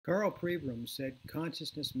Karl Pribram said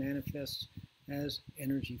consciousness manifests as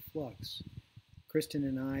energy flux. Kristin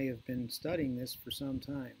and I have been studying this for some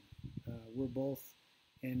time. We're both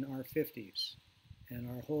in our 50s, and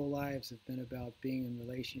our whole lives have been about being in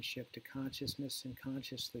relationship to consciousness and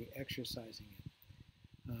consciously exercising it.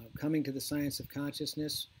 Coming to the science of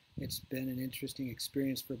consciousness, it's been an interesting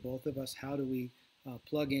experience for both of us. How do we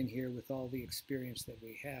plug in here with all the experience that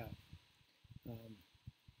we have? Um,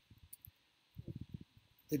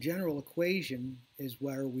 the general equation is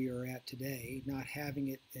where we are at today, not having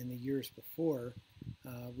it in the years before.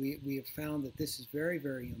 We have found that this is very,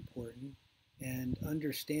 very important, and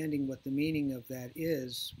understanding what the meaning of that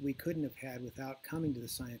is, we couldn't have had without coming to the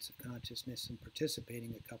science of consciousness and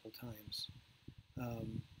participating a couple times.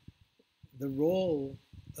 The role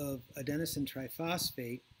of adenosine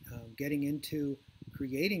triphosphate, getting into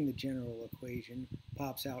creating the general equation,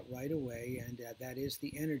 pops out right away, and that is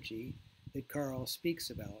the energy that Karl speaks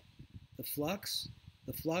about. The flux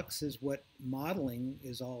is what modeling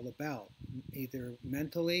is all about, either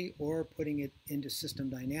mentally or putting it into system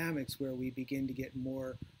dynamics where we begin to get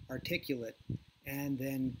more articulate, and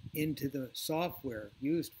then into the software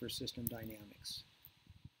used for system dynamics.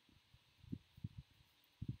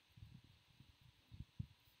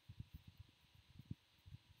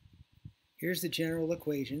 Here's the general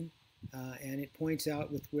equation, and it points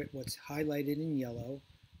out with what's highlighted in yellow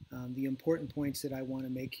the important points that I want to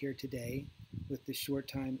make here today with the short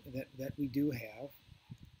time that we do have.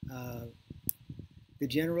 The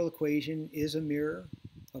general equation is a mirror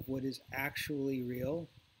of what is actually real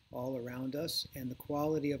all around us, and the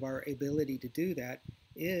quality of our ability to do that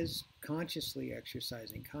is consciously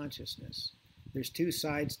exercising consciousness. There's two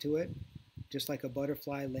sides to it. Just like a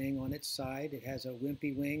butterfly laying on its side, it has a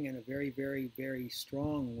wimpy wing and a very, very, very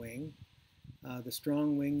strong wing. The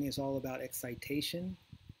strong wing is all about excitation,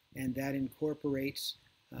 and that incorporates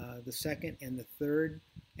the second and the third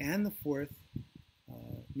and the fourth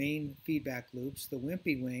main feedback loops. The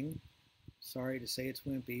wimpy wing, sorry to say it's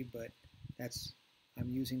wimpy, but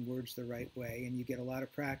I'm using words the right way, and you get a lot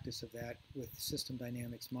of practice of that with system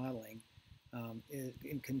dynamics modeling.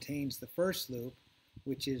 It contains the first loop,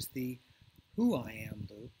 which is the who I am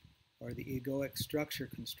loop, or the egoic structure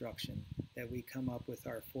construction that we come up with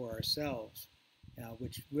for ourselves,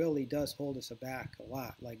 which really does hold us aback a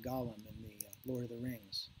lot, like Gollum in the Lord of the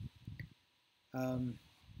Rings.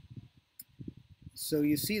 So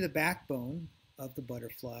you see the backbone of the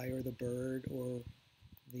butterfly or the bird or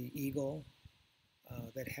the eagle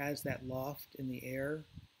that has that loft in the air.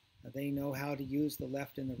 They know how to use the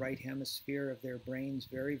left and the right hemisphere of their brains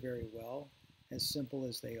very, very well, as simple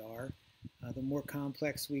as they are. The more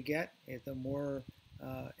complex we get, the more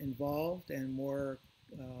involved and more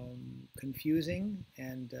confusing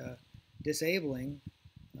and disabling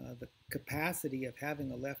the capacity of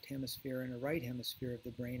having a left hemisphere and a right hemisphere of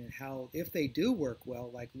the brain, and how, if they do work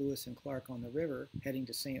well, like Lewis and Clark on the river heading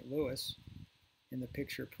to St. Louis in the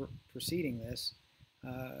picture preceding this,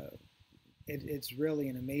 it's really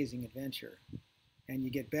an amazing adventure. And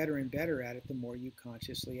you get better and better at it the more you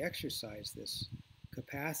consciously exercise this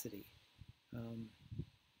capacity.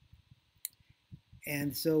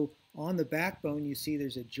 And so on the backbone, you see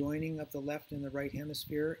there's a joining of the left and the right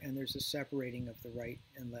hemisphere, and there's a separating of the right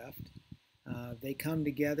and left. They come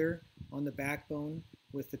together on the backbone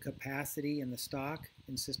with the capacity and the stock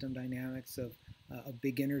in system dynamics of a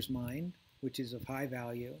beginner's mind, which is of high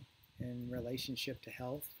value in relationship to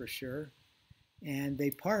health for sure. And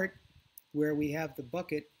they part where we have the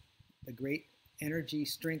bucket, the great energy,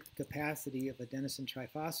 strength, capacity of adenosine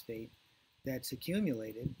triphosphate that's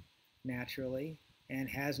accumulated naturally and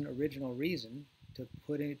has an original reason to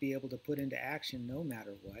be able to put into action no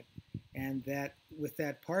matter what. And that with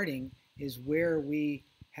that parting is where we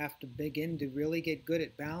have to begin to really get good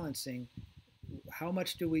at balancing how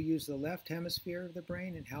much do we use the left hemisphere of the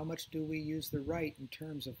brain and how much do we use the right in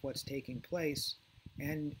terms of what's taking place,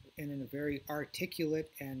 and in a very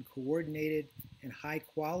articulate and coordinated and high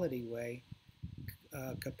quality way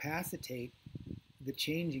capacitate the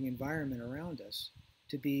changing environment around us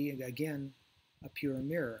to be, again, a pure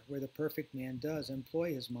mirror, where the perfect man does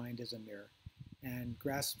employ his mind as a mirror and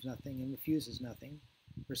grasps nothing and refuses nothing,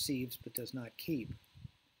 receives but does not keep.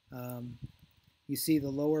 You see the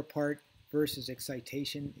lower part versus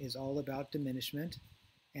excitation is all about diminishment,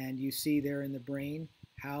 and you see there in the brain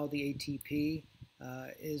how the ATP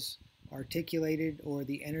is articulated, or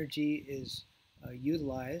the energy is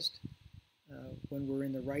utilized. When we're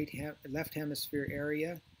in the left hemisphere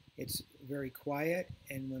area, it's very quiet,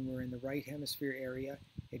 and when we're in the right hemisphere area,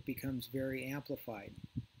 it becomes very amplified.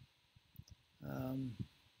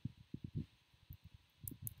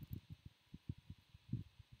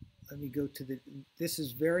 let me go to this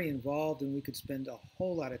is very involved, and we could spend a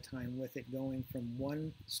whole lot of time with it, going from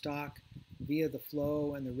one stock via the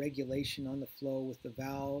flow and the regulation on the flow with the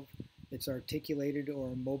valve that's articulated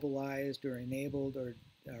or mobilized or enabled or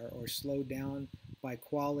slowed down by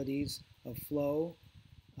qualities of flow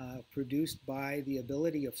produced by the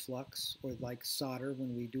ability of flux, or like solder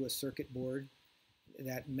when we do a circuit board,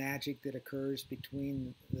 that magic that occurs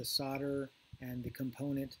between the solder and the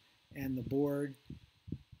component and the board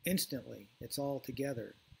instantly. It's all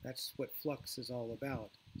together. That's what flux is all about.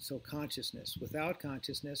 So consciousness. Without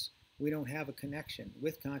consciousness, we don't have a connection.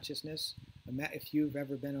 With consciousness, if you've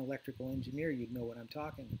ever been an electrical engineer, you'd know what I'm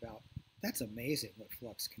talking about. That's amazing what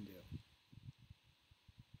flux can do.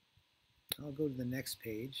 I'll go to the next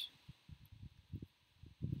page.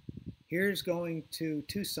 Here's going to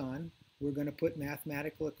Tucson. We're going to put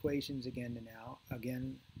mathematical equations again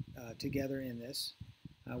together in this.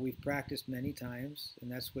 We've practiced many times,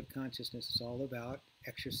 and that's what consciousness is all about.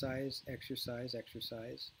 Exercise, exercise,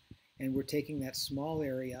 exercise. And we're taking that small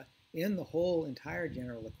area in the whole entire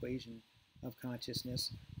general equation of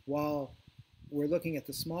consciousness. While we're looking at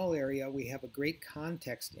the small area, we have a great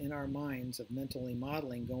context in our minds of mentally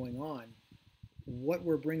modeling going on. What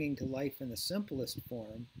we're bringing to life in the simplest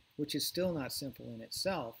form, which is still not simple in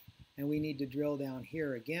itself, and we need to drill down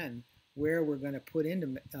here again where we're going to put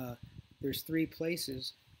into, there's three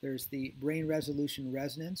places. There's the brain resolution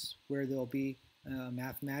resonance, where there'll be a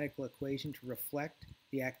mathematical equation to reflect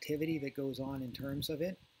the activity that goes on in terms of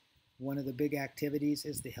it. One of the big activities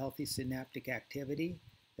is the healthy synaptic activity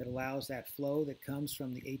that allows that flow that comes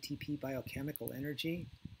from the ATP biochemical energy.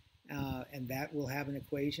 And that will have an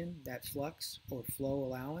equation, that flux or flow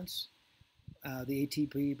allowance. The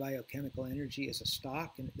ATP biochemical energy is a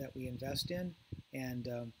stock that we invest in, and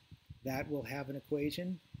that will have an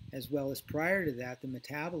equation, as well as prior to that, the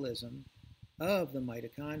metabolism of the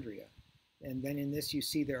mitochondria. And then in this, you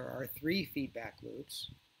see there are three feedback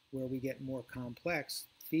loops where we get more complex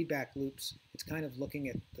feedback loops. It's kind of looking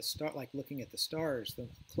at the star, like looking at the stars. The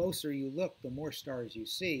closer you look, the more stars you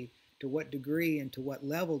see. To what degree and to what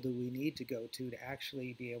level do we need to go to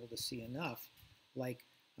actually be able to see enough? Like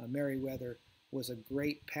Meriwether was a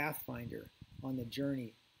great pathfinder on the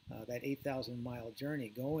journey, that 8,000-mile journey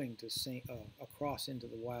going to across into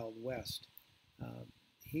the Wild West.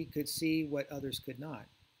 He could see what others could not.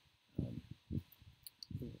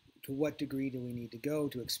 To what degree do we need to go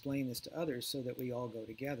to explain this to others so that we all go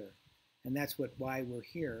together? And that's why we're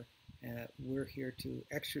here. We're here to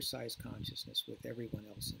exercise consciousness with everyone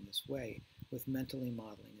else in this way, with mentally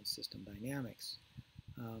modeling and system dynamics.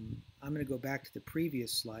 I'm going to go back to the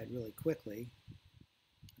previous slide really quickly.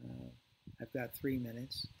 I've got 3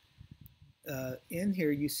 minutes. In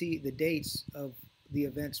here, you see the dates of the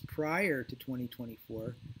events prior to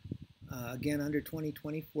 2024. Again, under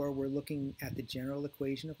 2024, we're looking at the general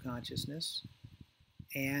equation of consciousness.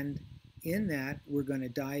 And in that, we're going to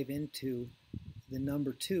dive into the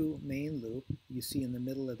number 2 main loop you see in the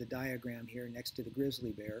middle of the diagram here next to the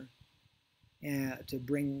grizzly bear, and to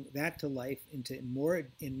bring that to life in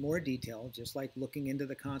more detail, just like looking into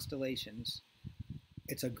the constellations.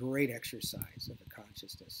 It's a great exercise of the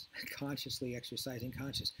consciousness, consciously exercising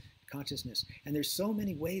consciousness. And there's so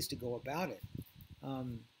many ways to go about it.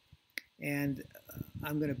 And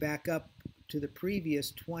I'm going to back up to the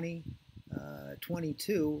previous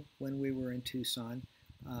 2022 when we were in Tucson.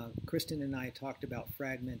 Kristin and I talked about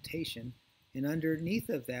fragmentation, and underneath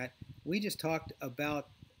of that, we just talked about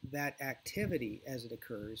that activity as it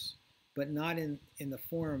occurs, but not in the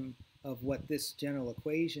form of what this general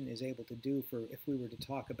equation is able to do for if we were to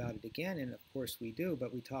talk about it again, and of course we do,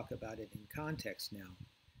 but we talk about it in context now.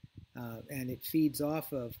 And it feeds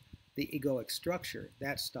off of the egoic structure,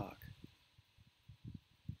 that stock.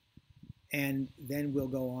 And then we'll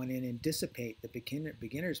go on in and dissipate the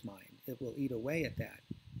beginner's mind. It will eat away at that.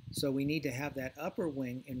 So we need to have that upper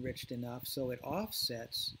wing enriched enough so it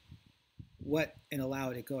offsets what an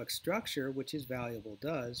allowed egoic structure, which is valuable,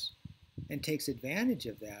 does, and takes advantage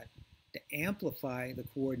of that to amplify the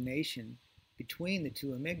coordination between the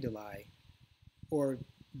two amygdalae, or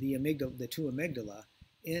the two amygdala,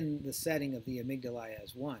 in the setting of the amygdalae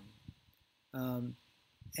as one.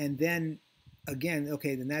 And then again,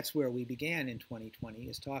 okay, then that's where we began in 2020,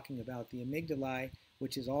 is talking about the amygdalae,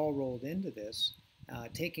 which is all rolled into this,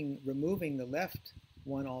 removing the left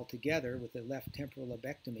one altogether with the left temporal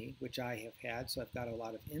lobectomy, which I have had, so I've got a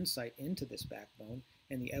lot of insight into this backbone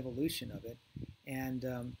and the evolution of it.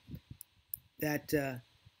 And that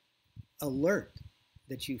alert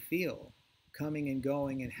that you feel coming and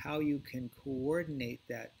going, and how you can coordinate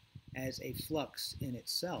that as a flux in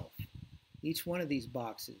itself. Each one of these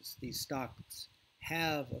boxes, these stocks,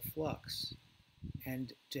 have a flux.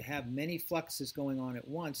 And to have many fluxes going on at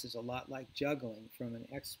once is a lot like juggling from an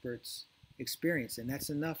expert's experience. And that's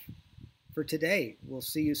enough for today. We'll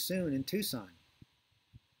see you soon in Tucson.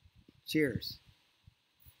 Cheers.